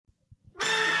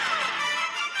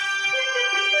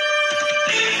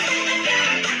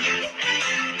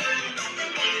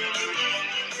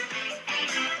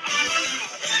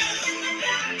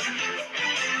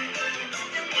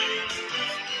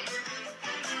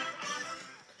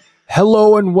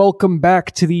Hello and welcome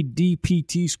back to the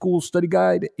DPT School Study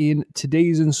Guide. In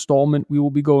today's installment, we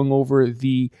will be going over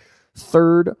the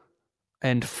third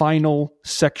and final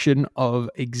section of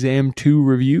Exam 2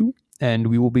 review, and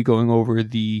we will be going over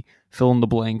the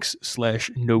fill-in-the-blanks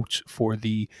 / notes for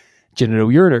the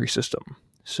genitourinary system.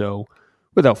 So,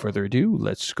 without further ado,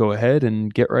 let's go ahead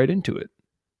and get right into it.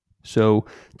 So,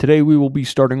 today we will be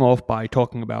starting off by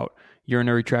talking about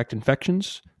urinary tract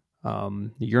infections. The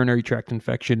urinary tract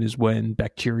infection is when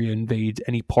bacteria invades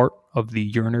any part of the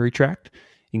urinary tract,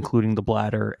 including the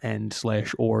bladder and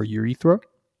 / or urethra,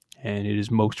 and it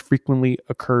is most frequently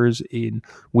occurs in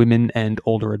women and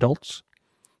older adults.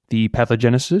 The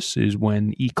pathogenesis is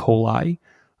when E. coli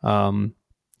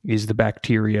is the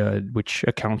bacteria which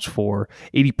accounts for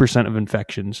 80% of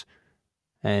infections,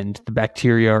 and the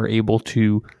bacteria are able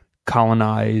to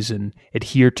colonize and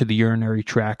adhere to the urinary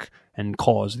tract and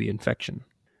cause the infection.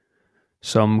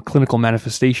 Some clinical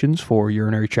manifestations for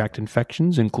urinary tract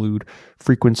infections include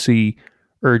frequency,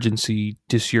 urgency,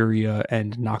 dysuria,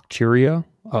 and nocturia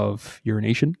of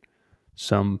urination.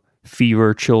 Some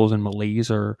fever, chills, and malaise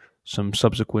are some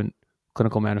subsequent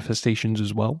clinical manifestations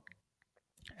as well.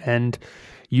 And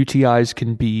UTIs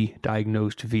can be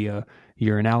diagnosed via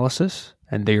urinalysis,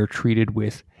 and they are treated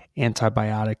with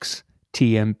antibiotics,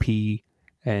 TMP,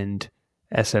 and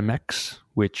SMX,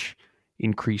 which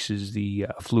increases the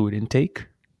fluid intake.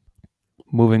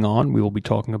 Moving on, we will be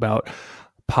talking about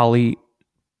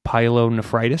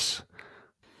pyelonephritis.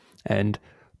 And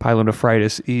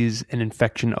pyelonephritis is an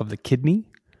infection of the kidney.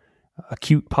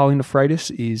 Acute pyelonephritis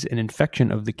is an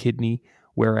infection of the kidney,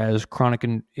 whereas chronic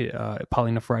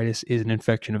pyelonephritis is an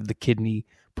infection of the kidney,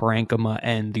 parenchyma,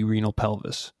 and the renal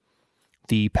pelvis.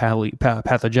 The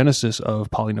pathogenesis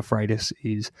of pyelonephritis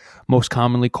is most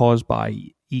commonly caused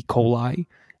by E. coli,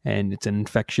 and it's an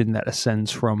infection that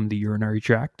ascends from the urinary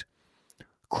tract.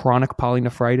 Chronic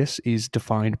pyelonephritis is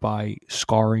defined by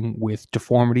scarring with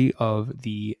deformity of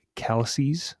the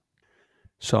calyces.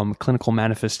 Some clinical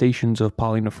manifestations of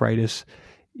pyelonephritis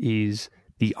is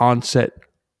the onset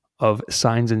of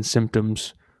signs and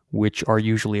symptoms, which are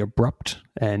usually abrupt,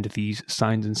 and these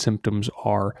signs and symptoms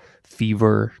are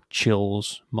fever,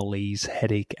 chills, malaise,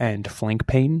 headache, and flank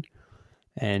pain.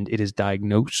 And it is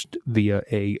diagnosed via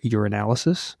a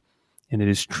urinalysis, and it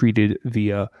is treated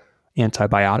via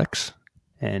antibiotics.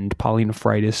 And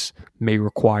pyelonephritis may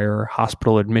require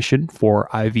hospital admission for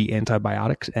IV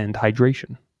antibiotics and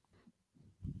hydration.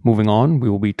 Moving on, we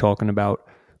will be talking about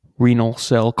renal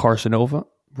cell carcinoma.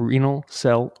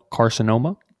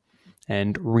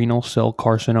 And renal cell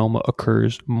carcinoma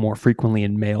occurs more frequently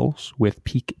in males, with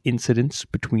peak incidence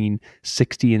between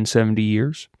 60 and 70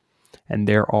 years. And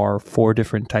there are 4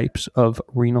 different types of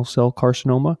renal cell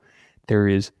carcinoma. There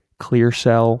is clear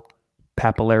cell,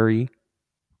 papillary,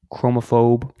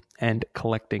 chromophobe, and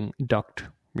collecting duct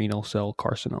renal cell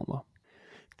carcinoma.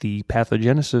 The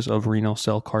pathogenesis of renal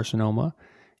cell carcinoma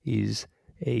is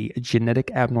a genetic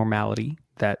abnormality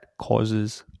that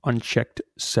causes unchecked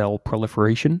cell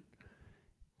proliferation.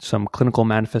 Some clinical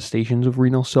manifestations of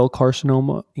renal cell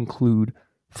carcinoma include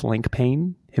flank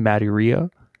pain, hematuria,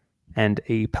 and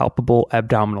a palpable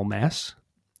abdominal mass,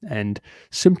 and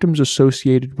symptoms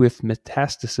associated with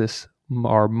metastasis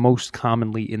are most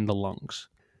commonly in the lungs.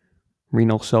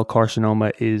 Renal cell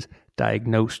carcinoma is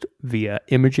diagnosed via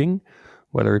imaging,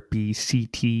 whether it be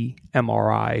CT,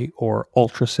 MRI, or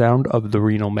ultrasound of the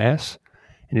renal mass,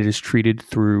 and it is treated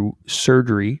through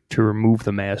surgery to remove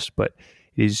the mass, but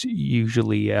it is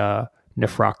usually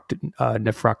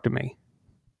nephrectomy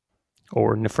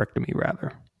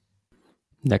rather.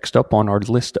 Next up on our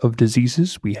list of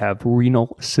diseases, we have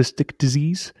renal cystic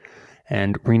disease.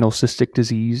 And renal cystic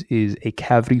disease is a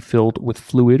cavity filled with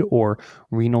fluid or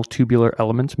renal tubular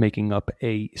elements making up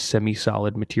a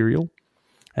semi-solid material.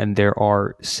 And there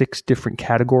are 6 different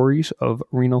categories of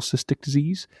renal cystic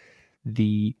disease.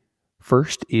 The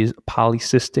first is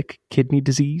polycystic kidney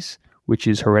disease, which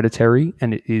is hereditary,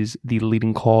 and it is the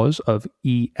leading cause of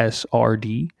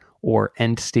ESRD, or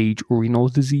end-stage renal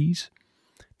disease.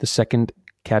 The second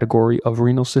category of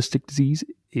renal cystic disease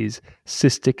is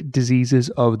cystic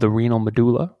diseases of the renal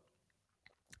medulla.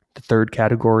 The third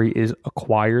category is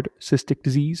acquired cystic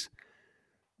disease.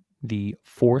 The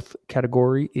fourth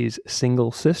category is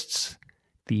single cysts.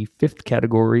 The fifth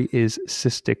category is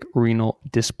cystic renal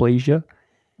dysplasia.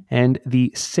 And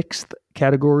the sixth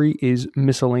category is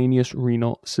miscellaneous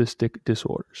renal cystic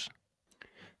disorders.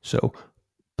 So,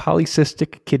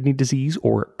 polycystic kidney disease,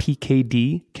 or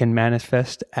PKD, can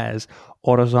manifest as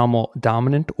autosomal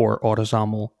dominant or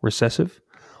autosomal recessive.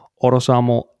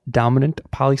 Autosomal Dominant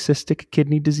polycystic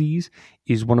kidney disease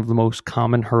is one of the most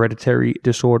common hereditary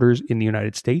disorders in the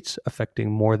United States,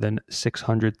 affecting more than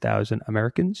 600,000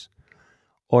 Americans.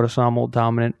 Autosomal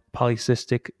dominant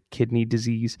polycystic kidney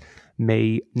disease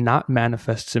may not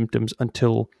manifest symptoms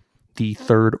until the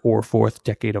third or fourth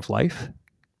decade of life.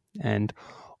 And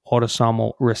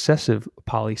autosomal recessive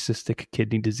polycystic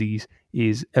kidney disease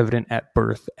is evident at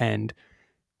birth and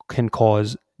can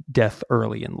cause death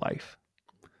early in life.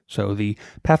 So the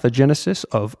pathogenesis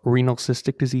of renal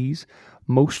cystic disease: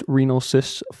 most renal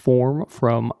cysts form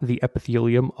from the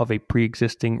epithelium of a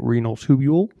pre-existing renal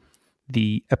tubule.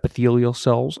 The epithelial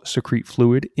cells secrete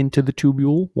fluid into the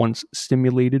tubule once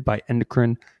stimulated by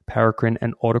endocrine, paracrine,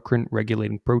 and autocrine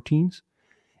regulating proteins.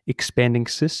 Expanding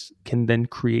cysts can then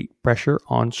create pressure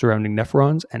on surrounding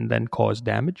nephrons and then cause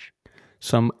damage.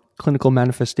 Some clinical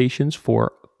manifestations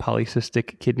for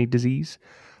polycystic kidney disease: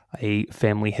 a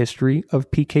family history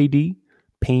of PKD,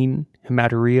 pain,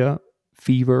 hematuria,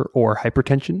 fever, or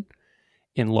hypertension,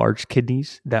 enlarged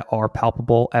kidneys that are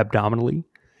palpable abdominally,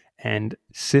 and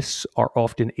cysts are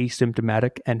often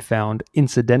asymptomatic and found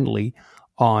incidentally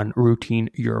on routine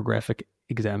urographic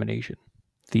examination.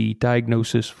 The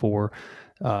diagnosis for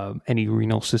any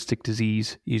renal cystic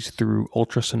disease is through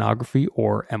ultrasonography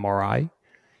or MRI,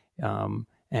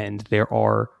 and there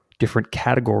are different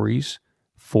categories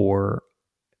for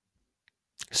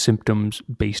symptoms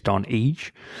based on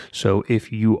age. So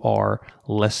if you are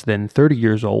less than 30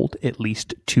 years old, at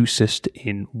least 2 cysts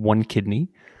in one kidney.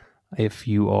 If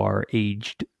you are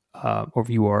aged, or if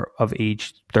you are of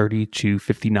age 30 to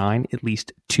 59, at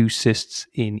least 2 cysts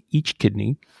in each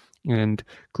kidney, and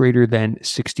greater than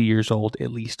 60 years old,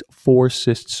 at least 4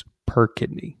 cysts per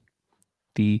kidney.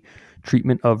 The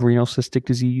treatment of renal cystic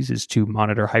disease is to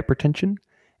monitor hypertension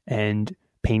and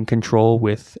pain control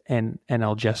with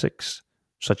analgesics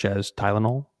such as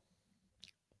Tylenol.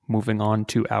 Moving on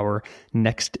to our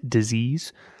next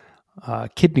disease,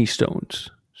 kidney stones.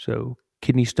 So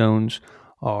kidney stones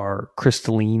are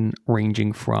crystalline,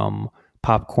 ranging from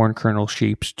popcorn kernel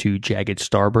shapes to jagged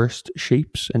starburst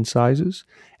shapes and sizes,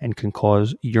 and can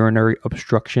cause urinary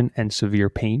obstruction and severe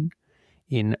pain.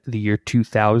 In the year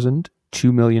 2000,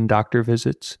 2 million doctor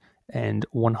visits and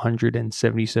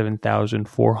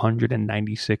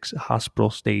 177,496 hospital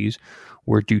stays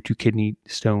were due to kidney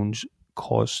stones,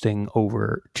 costing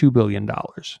over $2 billion.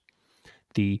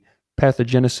 The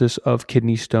pathogenesis of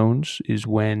kidney stones is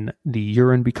when the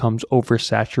urine becomes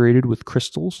oversaturated with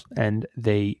crystals and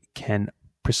they can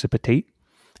precipitate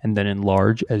and then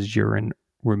enlarge as urine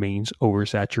remains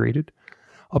oversaturated.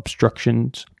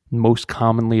 Obstructions most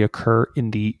commonly occur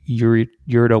in the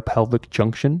uretopelvic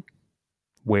junction,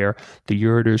 where the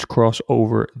ureters cross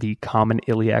over the common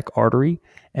iliac artery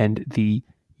and the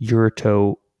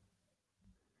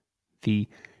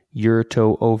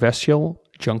ureterovesical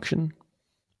junction.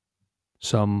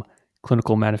 Some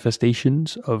clinical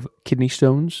manifestations of kidney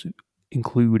stones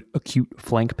include acute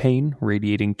flank pain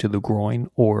radiating to the groin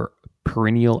or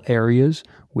perineal areas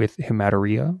with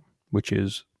hematuria, which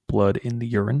is blood in the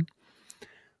urine.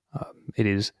 It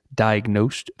is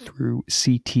diagnosed through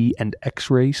CT and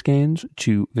X-ray scans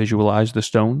to visualize the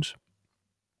stones.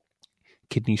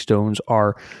 Kidney stones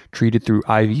are treated through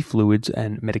IV fluids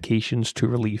and medications to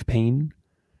relieve pain.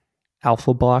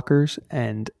 Alpha blockers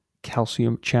and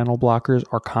calcium channel blockers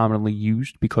are commonly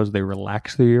used because they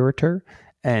relax the ureter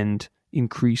and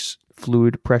increase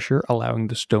fluid pressure, allowing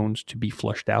the stones to be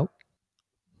flushed out.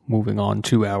 Moving on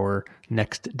to our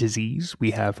next disease,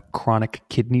 we have chronic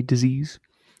kidney disease.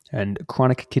 And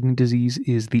chronic kidney disease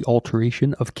is the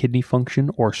alteration of kidney function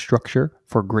or structure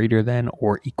for greater than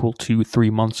or equal to 3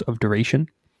 months of duration.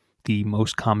 The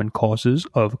most common causes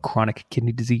of chronic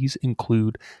kidney disease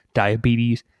include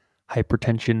diabetes,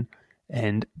 hypertension,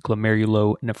 and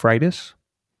glomerulonephritis.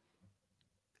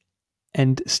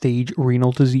 End-stage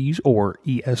renal disease, or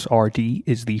ESRD,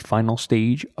 is the final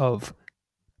stage of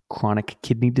chronic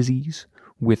kidney disease,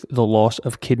 with the loss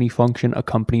of kidney function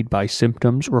accompanied by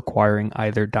symptoms requiring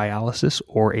either dialysis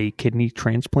or a kidney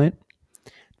transplant.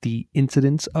 The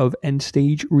incidence of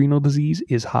end-stage renal disease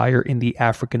is higher in the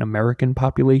African American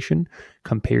population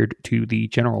compared to the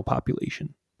general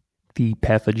population. The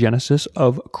pathogenesis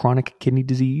of chronic kidney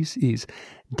disease is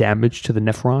damage to the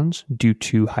nephrons due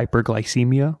to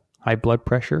hyperglycemia, high blood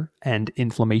pressure, and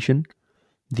inflammation.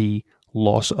 The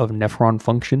loss of nephron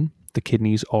function. The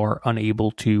kidneys are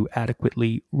unable to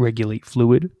adequately regulate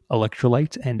fluid,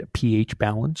 electrolytes, and pH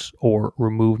balance or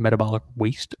remove metabolic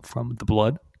waste from the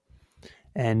blood.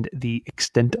 And the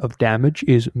extent of damage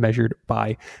is measured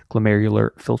by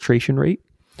glomerular filtration rate.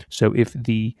 So if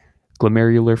the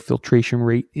glomerular filtration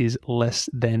rate is less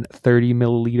than 30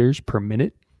 milliliters per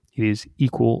minute, it is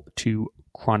equal to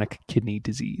chronic kidney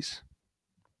disease.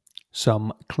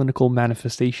 Some clinical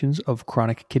manifestations of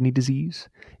chronic kidney disease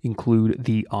include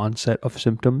the onset of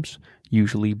symptoms,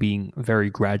 usually being very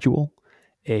gradual,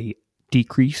 a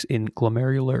decrease in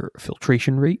glomerular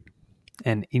filtration rate,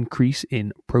 an increase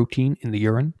in protein in the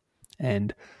urine,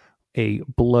 and a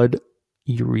blood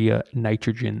urea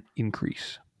nitrogen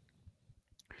increase.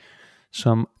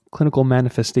 Some clinical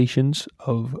manifestations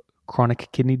of chronic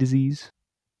kidney disease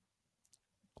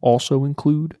also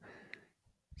include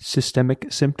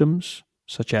systemic symptoms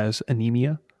such as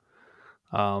anemia.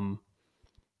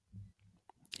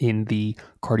 In the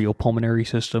cardiopulmonary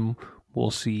system,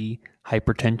 we'll see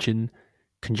hypertension,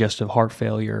 congestive heart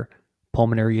failure,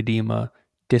 pulmonary edema,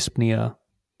 dyspnea,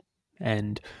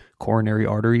 and coronary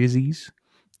artery disease.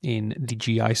 In the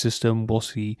GI system, we'll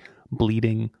see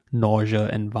bleeding, nausea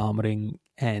and vomiting,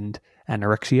 and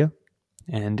anorexia.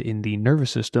 And in the nervous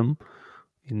system,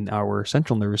 in our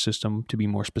central nervous system, to be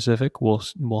more specific, we'll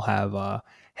have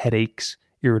headaches,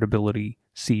 irritability,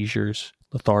 seizures,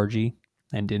 lethargy.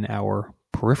 And in our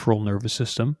peripheral nervous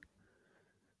system,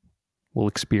 we'll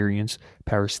experience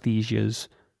paresthesias,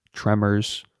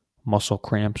 tremors, muscle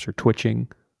cramps or twitching,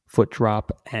 foot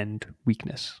drop, and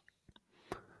weakness.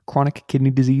 Chronic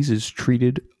kidney disease is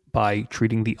treated by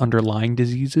treating the underlying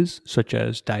diseases such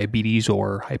as diabetes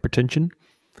or hypertension,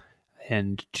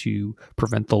 and to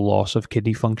prevent the loss of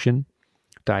kidney function,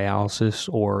 dialysis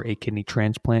or a kidney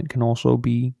transplant can also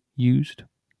be used.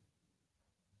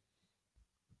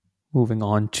 Moving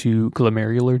on to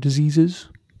glomerular diseases.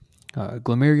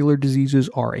 Glomerular diseases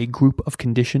are a group of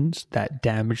conditions that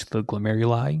damage the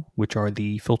glomeruli, which are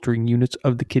the filtering units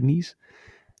of the kidneys.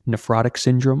 Nephrotic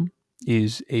syndrome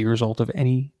is a result of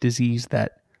any disease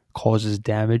that causes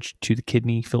damage to the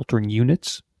kidney filtering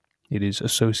units. It is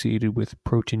associated with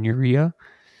proteinuria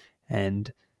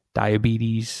and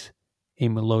diabetes,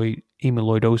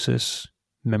 amyloidosis,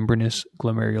 membranous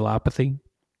glomerulopathy.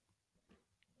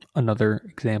 Another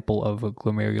example of a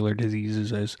glomerular disease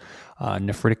is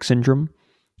nephritic syndrome,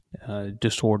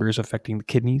 disorders affecting the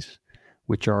kidneys,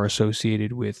 which are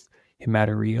associated with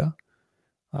hematuria,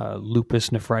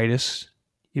 lupus nephritis,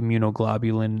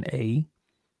 immunoglobulin A,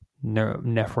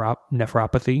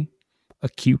 nephropathy,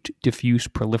 acute diffuse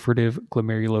proliferative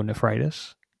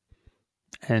glomerulonephritis.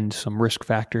 And some risk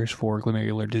factors for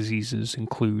glomerular diseases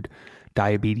include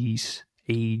diabetes,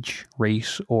 age,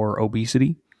 race, or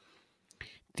obesity.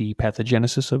 The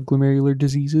pathogenesis of glomerular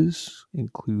diseases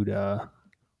include, to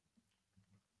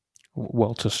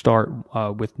start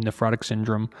with nephrotic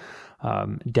syndrome,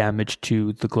 damage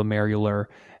to the glomerular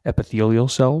epithelial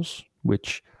cells,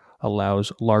 which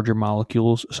allows larger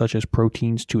molecules such as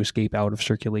proteins to escape out of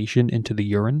circulation into the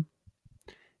urine.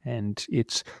 And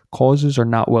its causes are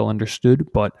not well understood,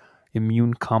 but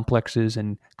immune complexes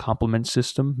and complement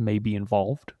system may be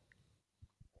involved.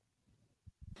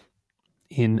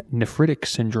 In nephritic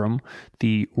syndrome,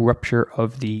 the rupture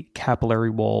of the capillary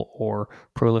wall or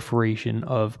proliferation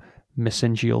of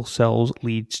mesangial cells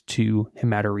leads to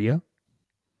hematuria,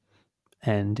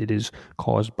 and it is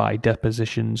caused by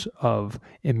depositions of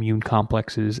immune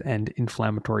complexes and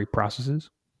inflammatory processes.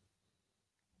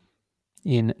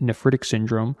 In nephrotic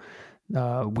syndrome,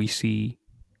 we see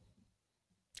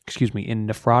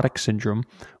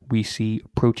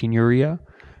proteinuria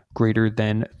greater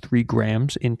than 3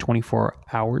 grams in 24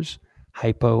 hours,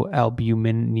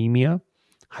 hypoalbuminemia,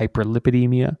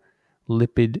 hyperlipidemia,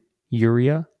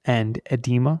 lipiduria, and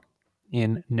edema.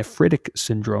 In nephritic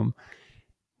syndrome,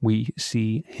 we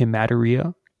see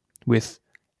hematuria with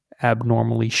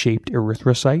abnormally shaped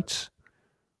erythrocytes,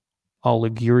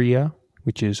 oliguria,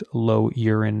 which is low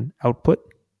urine output,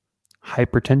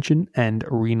 hypertension, and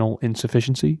renal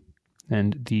insufficiency.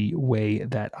 And the way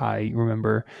that I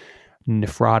remember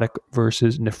nephrotic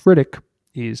versus nephritic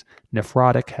is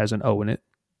nephrotic has an O in it,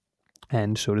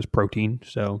 and so does protein.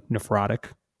 So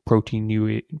nephrotic,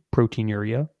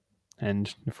 proteinuria,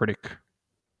 and nephritic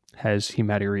has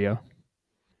hematuria.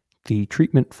 The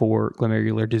treatment for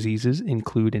glomerular diseases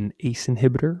include an ACE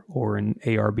inhibitor or an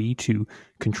ARB to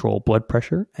control blood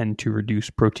pressure and to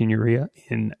reduce proteinuria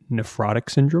in nephrotic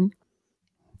syndrome.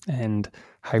 And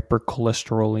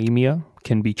hypercholesterolemia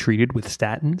can be treated with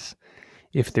statins.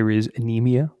 If there is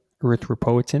anemia,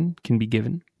 erythropoietin can be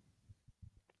given.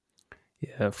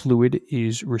 Fluid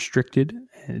is restricted.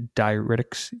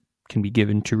 Diuretics can be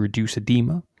given to reduce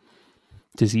edema.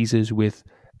 Diseases with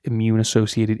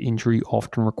immune-associated injury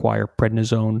often require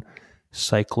prednisone,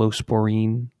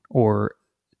 cyclosporine, or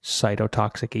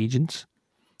cytotoxic agents.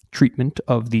 Treatment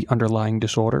of the underlying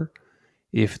disorder.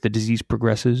 If the disease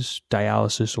progresses,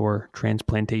 dialysis or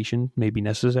transplantation may be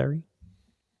necessary.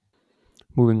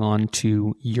 Moving on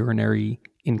to urinary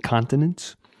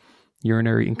incontinence.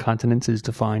 Urinary incontinence is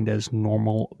defined as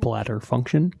normal bladder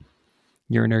function.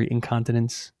 Urinary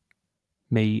incontinence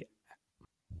I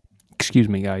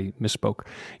misspoke.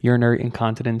 Urinary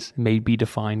incontinence may be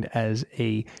defined as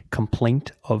a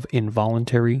complaint of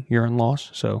involuntary urine loss.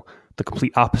 So the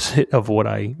complete opposite of what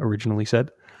I originally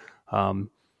said.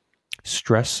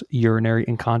 Stress urinary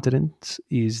incontinence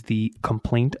is the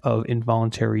complaint of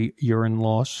involuntary urine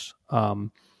loss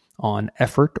on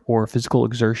effort or physical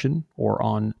exertion or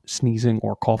on sneezing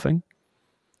or coughing.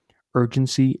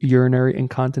 Urgency urinary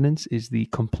incontinence is the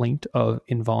complaint of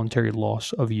involuntary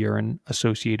loss of urine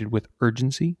associated with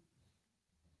urgency.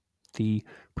 The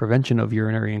prevention of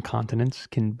urinary incontinence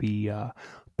can be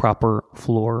proper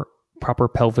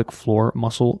pelvic floor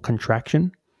muscle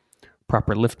contraction,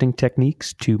 proper lifting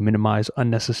techniques to minimize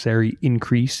unnecessary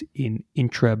increase in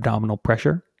intra-abdominal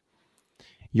pressure.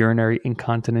 Urinary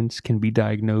incontinence can be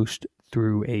diagnosed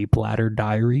through a bladder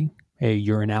diary, a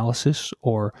urinalysis,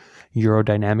 or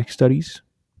urodynamic studies.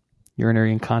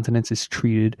 Urinary incontinence is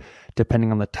treated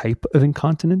depending on the type of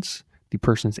incontinence, the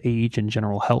person's age, and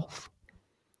general health.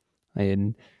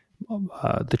 And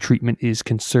the treatment is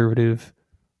conservative,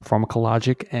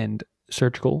 pharmacologic, and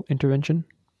surgical intervention.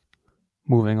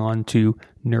 Moving on to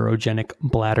neurogenic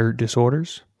bladder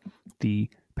disorders. The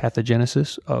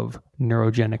pathogenesis of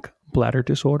neurogenic bladder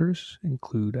disorders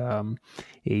include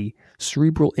a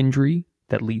cerebral injury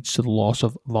that leads to the loss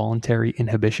of voluntary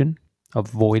inhibition, of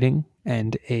voiding,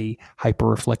 and a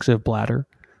hyperreflexive bladder,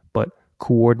 but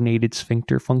coordinated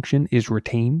sphincter function is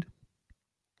retained.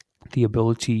 The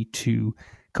ability to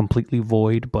completely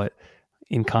void, but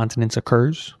incontinence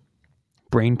occurs.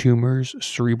 Brain tumors,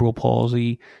 cerebral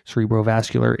palsy,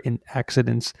 cerebrovascular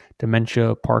accidents,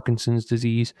 dementia, Parkinson's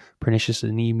disease, pernicious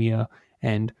anemia,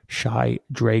 and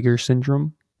Shy-Drager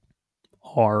syndrome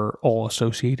are all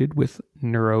associated with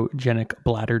neurogenic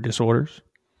bladder disorders.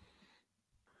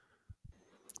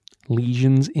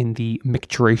 Lesions in the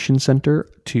micturition center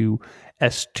to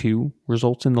S2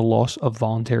 results in the loss of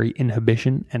voluntary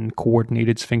inhibition and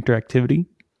coordinated sphincter activity.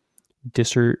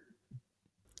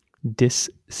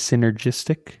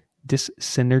 Dyssynergic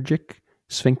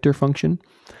sphincter function,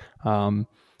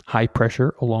 high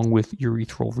pressure along with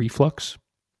urethral reflux,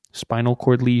 spinal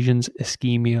cord lesions,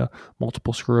 ischemia,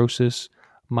 multiple sclerosis,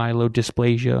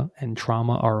 myelodysplasia, and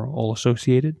trauma are all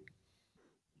associated.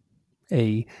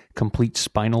 A complete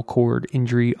spinal cord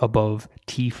injury above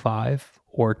T5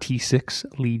 or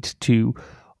T6 leads to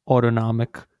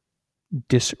autonomic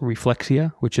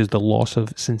dysreflexia, which is the loss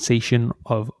of sensation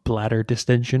of bladder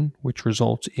distension, which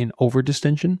results in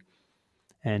overdistension,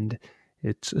 and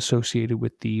it's associated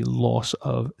with the loss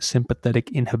of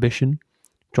sympathetic inhibition,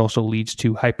 which also leads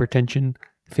to hypertension,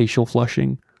 facial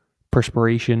flushing,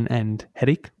 perspiration, and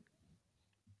headache.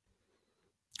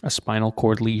 A spinal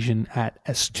cord lesion at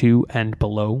S2 and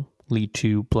below lead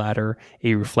to bladder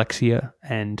areflexia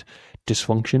and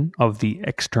dysfunction of the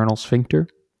external sphincter,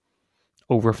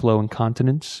 overflow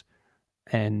incontinence,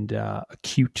 and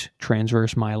acute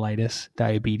transverse myelitis,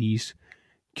 diabetes,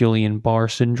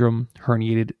 Guillain-Barré syndrome,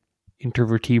 herniated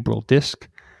intervertebral disc,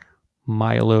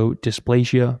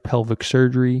 myelodysplasia, pelvic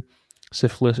surgery,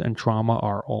 syphilis, and trauma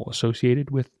are all associated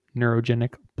with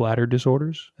neurogenic bladder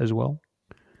disorders as well.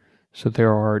 So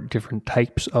there are different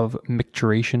types of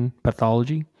micturition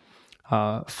pathology.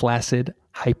 Flaccid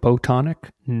hypotonic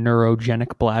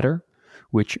neurogenic bladder,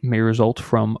 which may result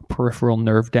from peripheral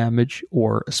nerve damage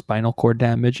or spinal cord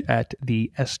damage at the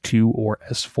S2 or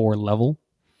S4 level.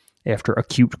 After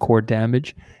acute cord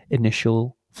damage,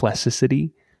 initial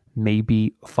flaccidity may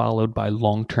be followed by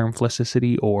long-term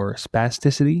flaccidity or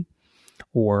spasticity,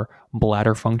 or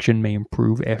bladder function may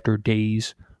improve after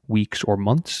days, weeks, or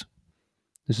months.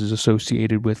 This is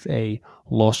associated with a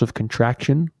loss of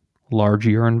contraction, large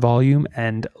urine volume,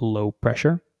 and low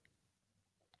pressure.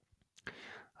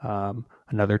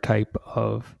 Another type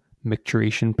of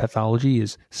micturition pathology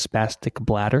is spastic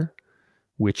bladder,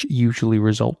 which usually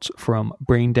results from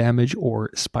brain damage or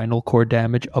spinal cord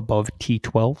damage above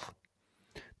T12.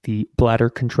 The bladder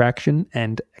contraction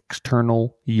and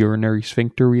external urinary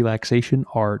sphincter relaxation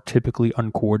are typically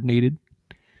uncoordinated.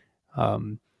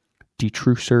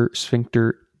 Detrusor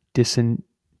sphincter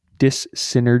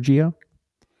dyssynergia.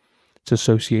 It's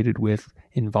associated with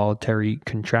involuntary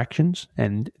contractions,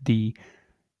 and the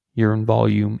urine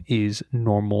volume is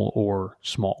normal or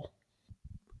small.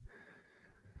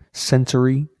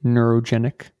 Sensory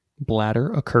neurogenic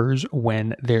bladder occurs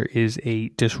when there is a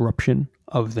disruption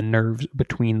of the nerves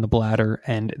between the bladder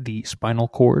and the spinal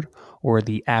cord or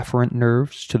the afferent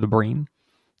nerves to the brain.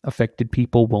 Affected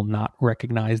people will not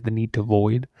recognize the need to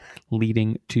void,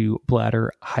 leading to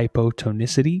bladder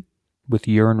hypotonicity with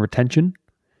urine retention.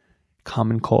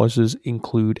 Common causes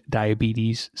include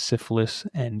diabetes, syphilis,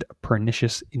 and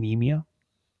pernicious anemia.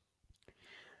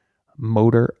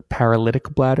 Motor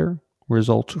paralytic bladder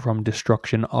results from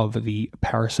destruction of the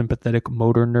parasympathetic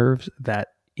motor nerves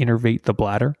that innervate the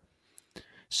bladder.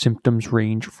 Symptoms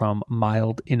range from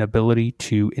mild inability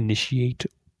to initiate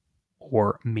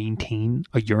or maintain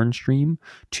a urine stream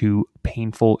to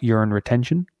painful urine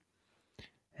retention.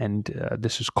 And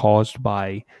this is caused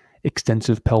by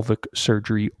extensive pelvic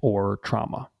surgery or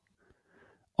trauma.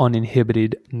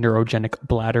 Uninhibited neurogenic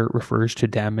bladder refers to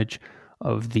damage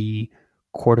of the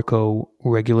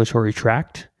corticoregulatory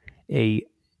tract, a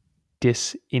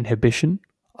disinhibition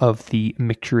of the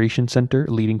micturition center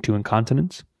leading to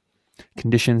incontinence.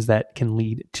 Conditions that can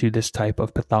lead to this type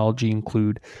of pathology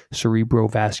include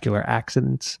cerebrovascular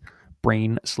accidents,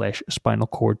 brain/spinal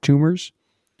cord tumors,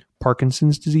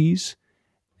 Parkinson's disease,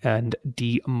 and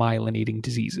demyelinating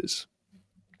diseases.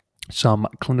 Some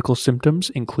clinical symptoms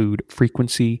include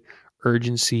frequency,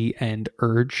 urgency, and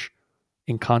urge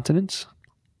incontinence.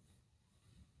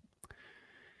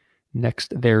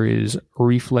 Next, there is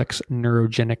reflex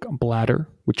neurogenic bladder,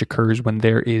 which occurs when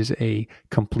there is a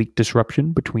complete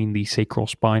disruption between the sacral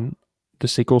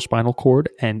spinal cord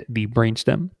and the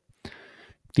brainstem.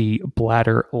 The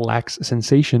bladder lacks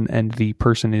sensation and the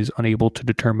person is unable to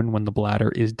determine when the bladder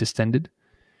is distended.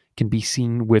 Can be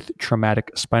seen with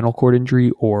traumatic spinal cord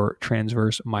injury or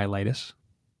transverse myelitis.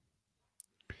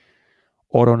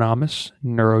 Autonomous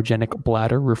neurogenic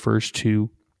bladder refers to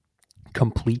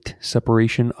complete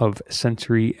separation of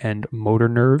sensory and motor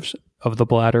nerves of the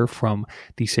bladder from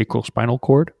the sacral spinal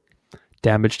cord.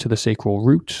 Damage to the sacral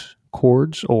roots,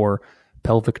 cords, or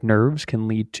pelvic nerves can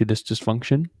lead to this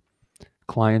dysfunction.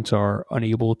 Clients are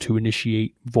unable to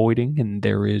initiate voiding and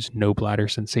there is no bladder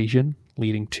sensation,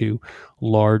 leading to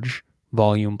large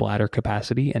volume bladder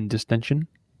capacity and distension.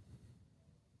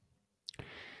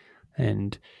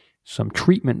 And some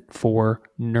treatment for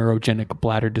neurogenic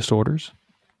bladder disorders.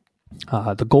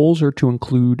 The goals are to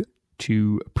include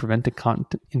to prevent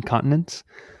incontinence,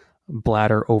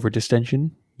 bladder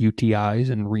overdistension, UTIs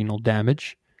and renal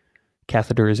damage,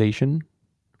 catheterization,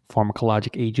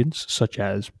 pharmacologic agents such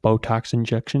as Botox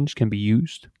injections can be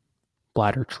used,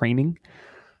 bladder training,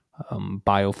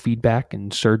 biofeedback,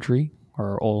 and surgery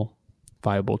are all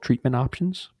viable treatment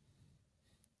options.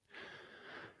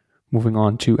 Moving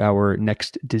on to our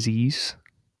next disease,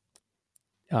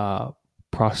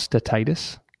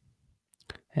 prostatitis.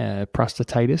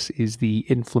 Prostatitis is the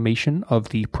inflammation of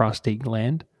the prostate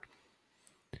gland.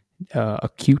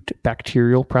 Acute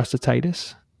bacterial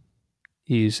prostatitis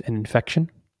is an infection,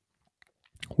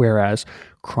 whereas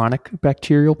chronic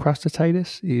bacterial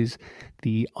prostatitis is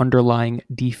the underlying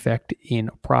defect in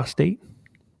prostate,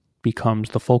 becomes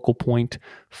the focal point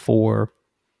for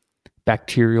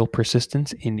bacterial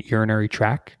persistence in urinary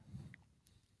tract.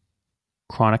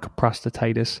 Chronic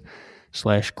prostatitis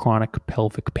 / chronic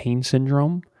pelvic pain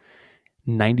syndrome.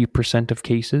 90% of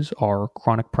cases are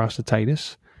chronic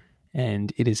prostatitis,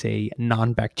 and it is a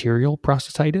non-bacterial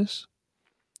prostatitis,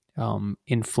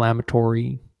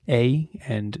 inflammatory A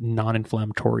and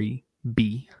non-inflammatory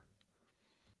B.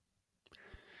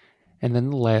 And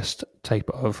then the last type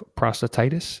of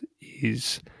prostatitis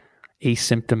is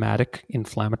asymptomatic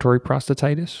inflammatory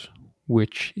prostatitis,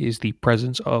 which is the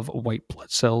presence of white blood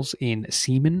cells in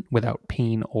semen without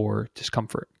pain or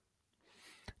discomfort.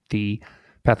 The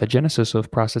pathogenesis of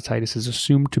prostatitis is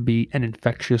assumed to be an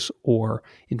infectious or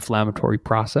inflammatory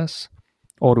process.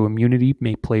 Autoimmunity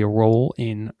may play a role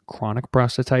in chronic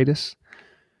prostatitis.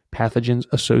 Pathogens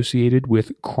associated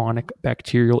with chronic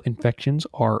bacterial infections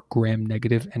are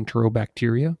gram-negative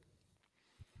enterobacteria.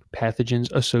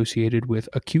 Pathogens associated with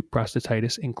acute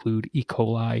prostatitis include E.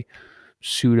 coli,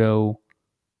 Pseudomonads,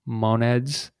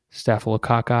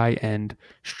 Staphylococci, and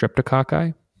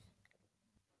Streptococci.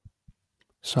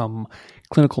 Some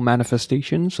clinical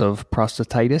manifestations of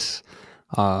prostatitis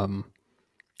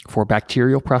for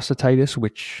bacterial prostatitis,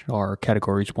 which are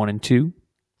categories 1 and 2,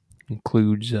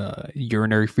 includes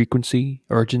urinary frequency,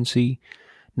 urgency,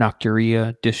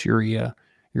 nocturia, dysuria,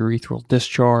 urethral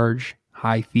discharge,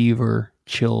 high fever,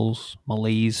 chills,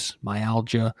 malaise,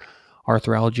 myalgia,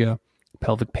 arthralgia,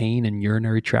 pelvic pain, and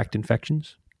urinary tract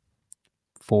infections.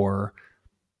 For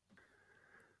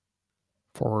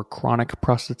chronic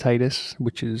prostatitis,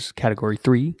 which is category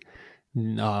 3,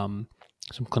 some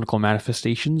clinical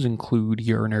manifestations include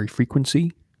urinary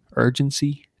frequency,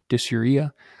 urgency,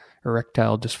 dysuria,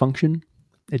 erectile dysfunction,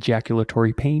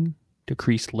 ejaculatory pain,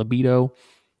 decreased libido,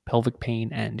 pelvic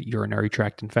pain, and urinary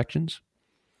tract infections.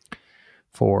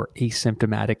 For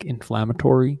asymptomatic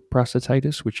inflammatory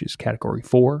prostatitis, which is category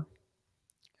 4,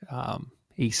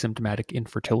 asymptomatic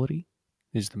infertility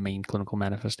is the main clinical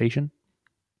manifestation.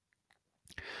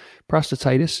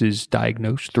 Prostatitis is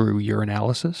diagnosed through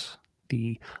urinalysis,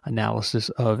 the analysis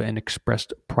of an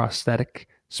expressed prostatic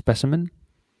specimen,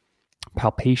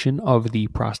 palpation of the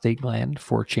prostate gland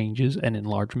for changes and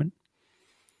enlargement.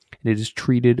 It is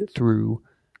treated through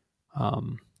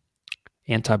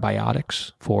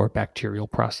antibiotics for bacterial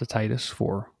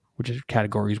prostatitis, which is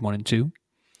categories 1 and 2.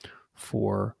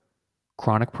 For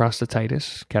chronic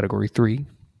prostatitis, category 3,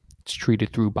 it's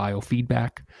treated through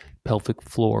biofeedback, pelvic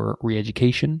floor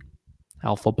reeducation,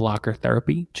 alpha blocker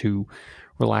therapy to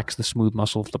relax the smooth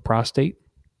muscle of the prostate,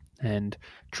 and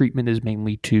treatment is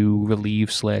mainly to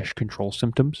relieve/control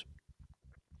symptoms.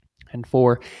 And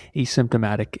for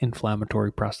asymptomatic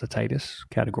inflammatory prostatitis,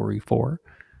 category 4,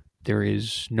 there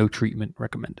is no treatment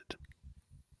recommended.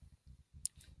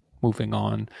 Moving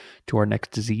on to our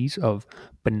next disease of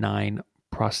benign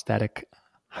prostatic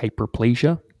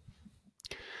hyperplasia,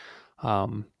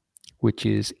 which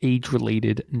is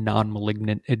age-related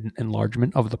non-malignant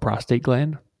enlargement of the prostate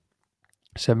gland.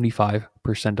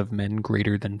 75% of men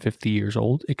greater than 50 years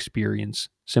old experience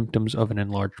symptoms of an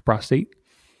enlarged prostate.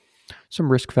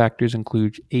 Some risk factors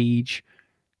include age,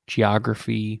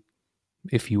 geography,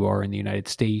 if you are in the United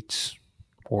States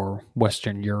or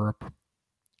Western Europe,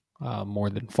 more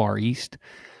than Far East,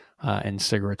 and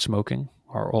cigarette smoking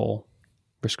are all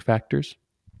risk factors.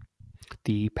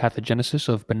 The pathogenesis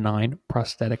of benign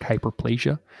prostatic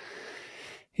hyperplasia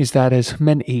is that as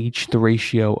men age, the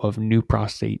ratio of new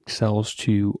prostate cells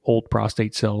to old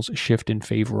prostate cells shift in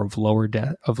favor of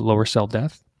lower cell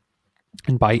death.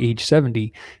 And by age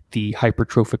 70, the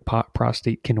hypertrophic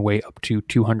prostate can weigh up to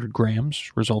 200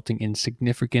 grams, resulting in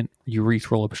significant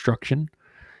urethral obstruction,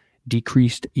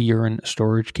 decreased urine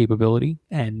storage capability,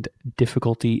 and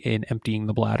difficulty in emptying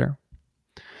the bladder.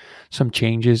 Some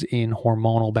changes in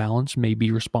hormonal balance may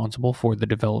be responsible for the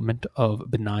development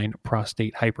of benign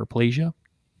prostate hyperplasia.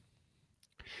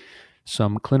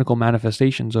 Some clinical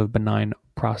manifestations of benign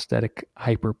prostatic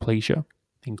hyperplasia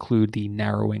include the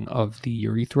narrowing of the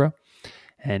urethra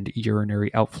and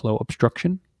urinary outflow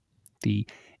obstruction, the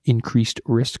increased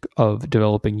risk of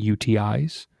developing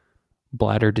UTIs,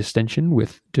 bladder distension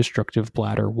with destructive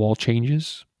bladder wall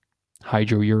changes,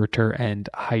 hydroureter and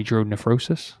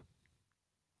hydronephrosis.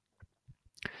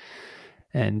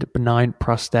 And benign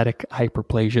prostatic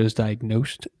hyperplasia is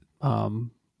diagnosed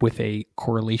with a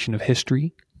correlation of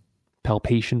history,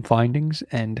 palpation findings,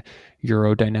 and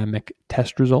urodynamic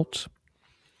test results.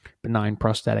 Benign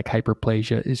prostatic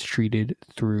hyperplasia is treated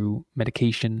through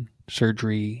medication,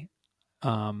 surgery.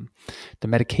 The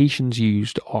medications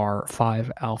used are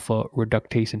 5-alpha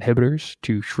reductase inhibitors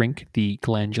to shrink the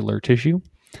glandular tissue.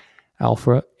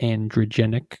 Alpha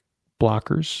androgenic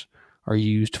blockers are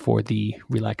used for the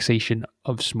relaxation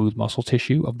of smooth muscle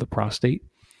tissue of the prostate,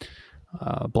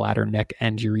 bladder, neck,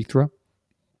 and urethra.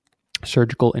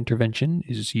 Surgical intervention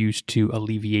is used to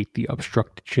alleviate the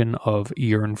obstruction of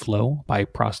urine flow by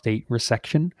prostate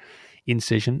resection,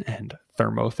 incision, and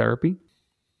thermotherapy.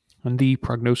 And the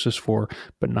prognosis for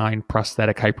benign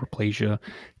prostatic hyperplasia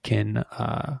can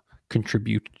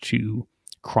contribute to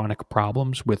chronic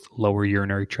problems with lower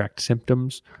urinary tract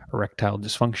symptoms, erectile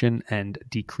dysfunction, and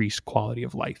decreased quality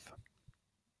of life.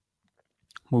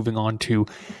 Moving on to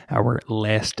our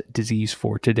last disease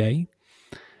for today,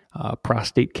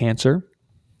 prostate cancer,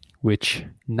 which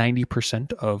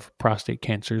 90% of prostate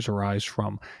cancers arise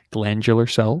from glandular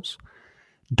cells.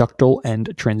 Ductal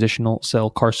and transitional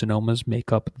cell carcinomas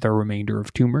make up the remainder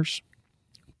of tumors.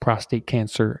 Prostate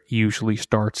cancer usually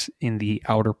starts in the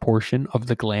outer portion of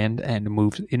the gland and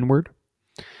moves inward.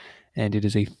 And it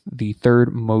is the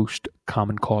third most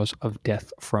common cause of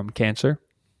death from cancer.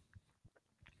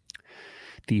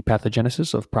 The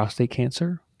pathogenesis of prostate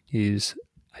cancer is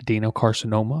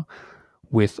adenocarcinoma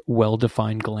with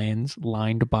well-defined glands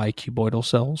lined by cuboidal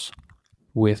cells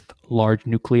with large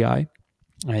nuclei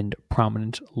and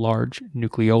prominent large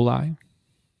nucleoli.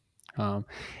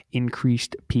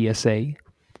 Increased PSA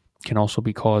can also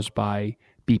be caused by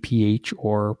BPH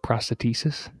or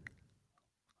prostatitis.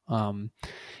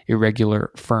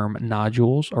 Irregular firm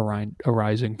nodules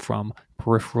arising from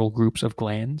peripheral groups of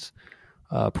glands,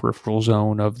 peripheral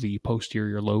zone of the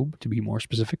posterior lobe, to be more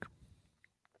specific.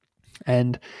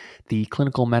 And the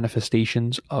clinical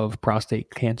manifestations of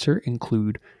prostate cancer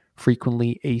include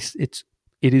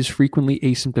it is frequently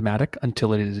asymptomatic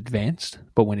until it is advanced,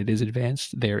 but when it is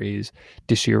advanced, there is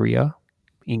dysuria,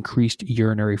 increased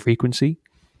urinary frequency,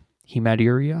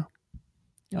 hematuria,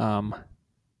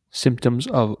 symptoms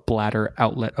of bladder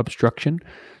outlet obstruction,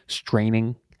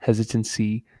 straining,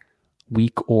 hesitancy,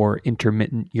 weak or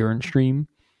intermittent urine stream,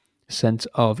 sense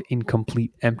of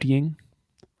incomplete emptying,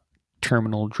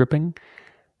 terminal dripping,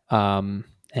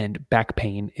 and back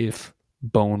pain if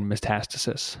bone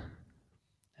metastasis.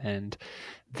 And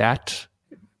that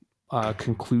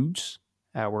concludes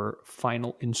our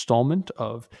final installment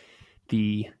of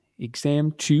the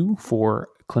exam 2 for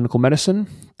clinical medicine.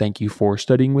 Thank you for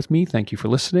studying with me. Thank you for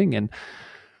listening, and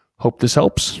hope this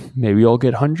helps. Maybe I'll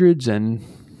get hundreds. And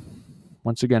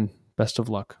once again, best of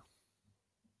luck.